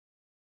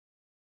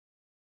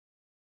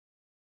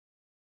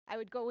I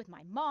would go with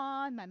my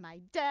mom and my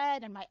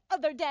dad and my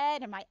other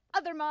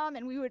mom,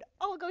 and we would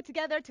all go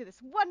together to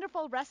this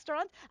wonderful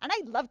restaurant. And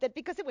I loved it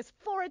because it was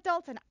for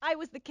adults and I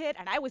was the kid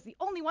and I was the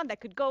only one that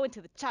could go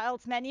into the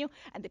child's menu.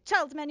 And the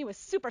child's menu was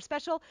super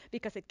special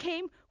because it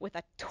came with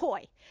a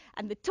toy.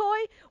 And the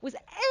toy was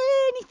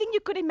anything you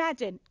could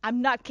imagine.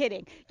 I'm not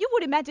kidding. You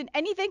would imagine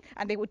anything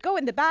and they would go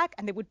in the back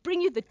and they would bring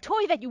you the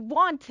toy that you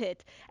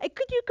wanted. You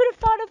could have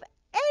thought of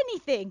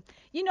anything.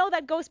 You know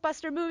that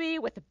Ghostbuster movie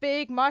with the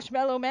big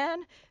marshmallow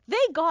man? They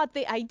got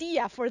the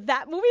idea for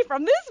that movie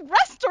from this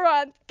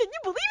restaurant. Can you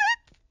believe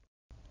it?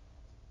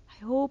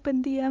 I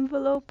opened the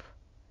envelope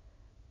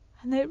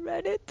and I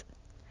read it.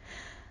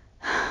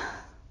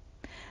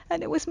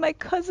 And it was my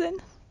cousin.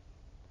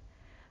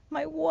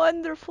 My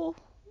wonderful,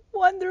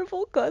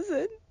 wonderful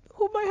cousin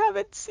whom I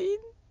haven't seen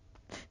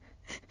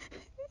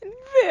in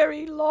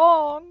very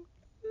long,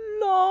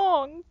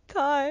 long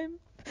time.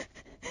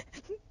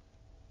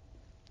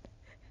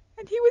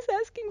 And he was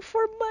asking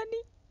for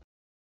money.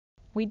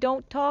 We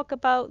don't talk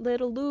about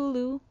little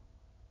Lulu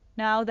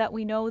now that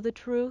we know the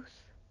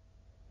truth.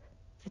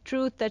 The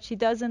truth that she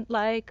doesn't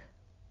like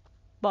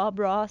Bob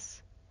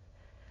Ross.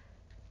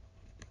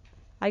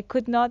 I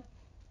could not,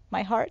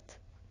 my heart,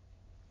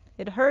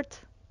 it hurt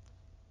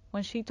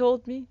when she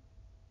told me.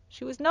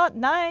 She was not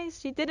nice,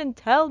 she didn't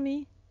tell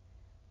me.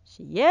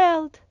 She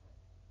yelled.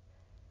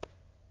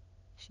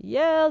 She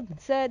yelled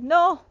and said,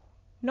 "No,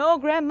 no,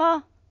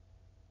 Grandma.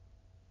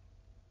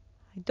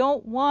 I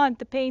don't want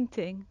the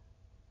painting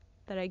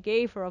that I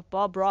gave her of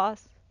Bob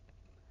Ross."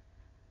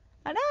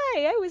 And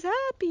I was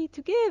happy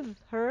to give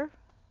her.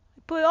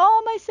 I put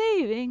all my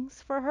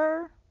savings for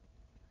her.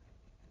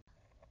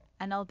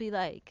 And I'll be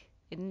like,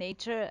 in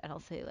nature, and I'll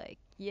say like,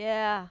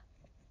 yeah,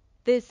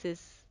 this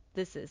is,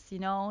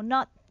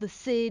 not the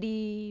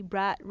city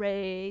rat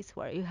race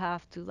where you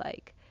have to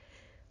like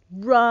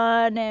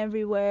run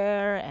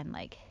everywhere and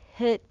like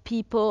hit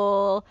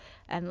people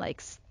and like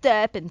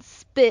step and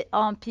spit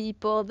on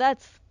people.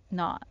 That's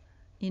not,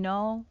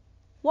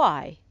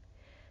 why?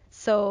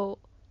 So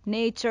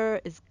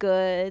nature is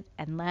good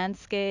and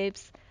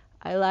landscapes,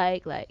 I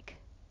like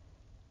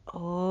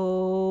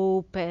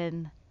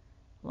open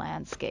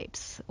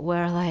landscapes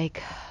where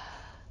like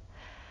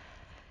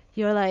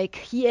you're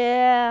like,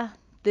 yeah,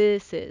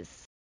 this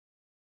is.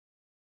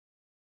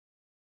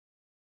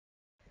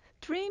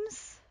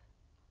 Dreams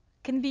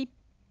can be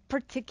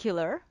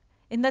particular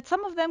in that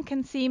some of them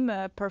can seem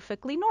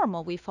perfectly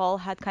normal. We've all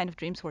had kind of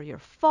dreams where you're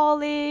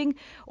falling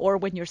or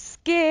when you're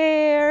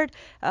scared.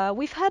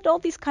 We've had all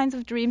these kinds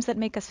of dreams that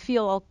make us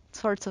feel all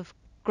sorts of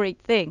great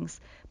things.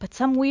 But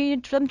some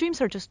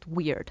dreams are just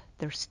weird.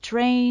 They're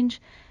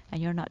strange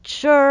and you're not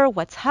sure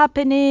what's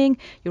happening.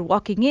 You're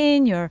walking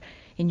in, you're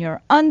in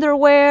your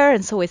underwear,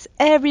 and so is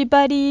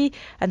everybody.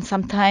 And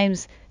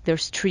sometimes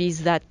there's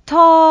trees that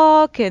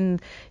talk,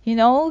 and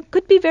it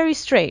could be very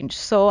strange.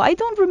 So I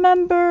don't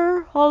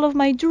remember all of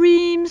my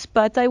dreams,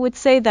 but I would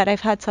say that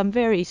I've had some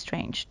very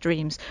strange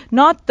dreams.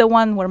 Not the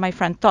one where my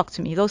friend talked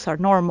to me. Those are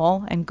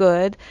normal and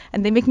good,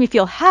 and they make me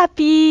feel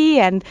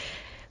happy,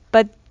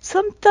 but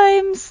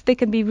sometimes they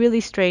can be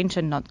really strange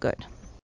and not good.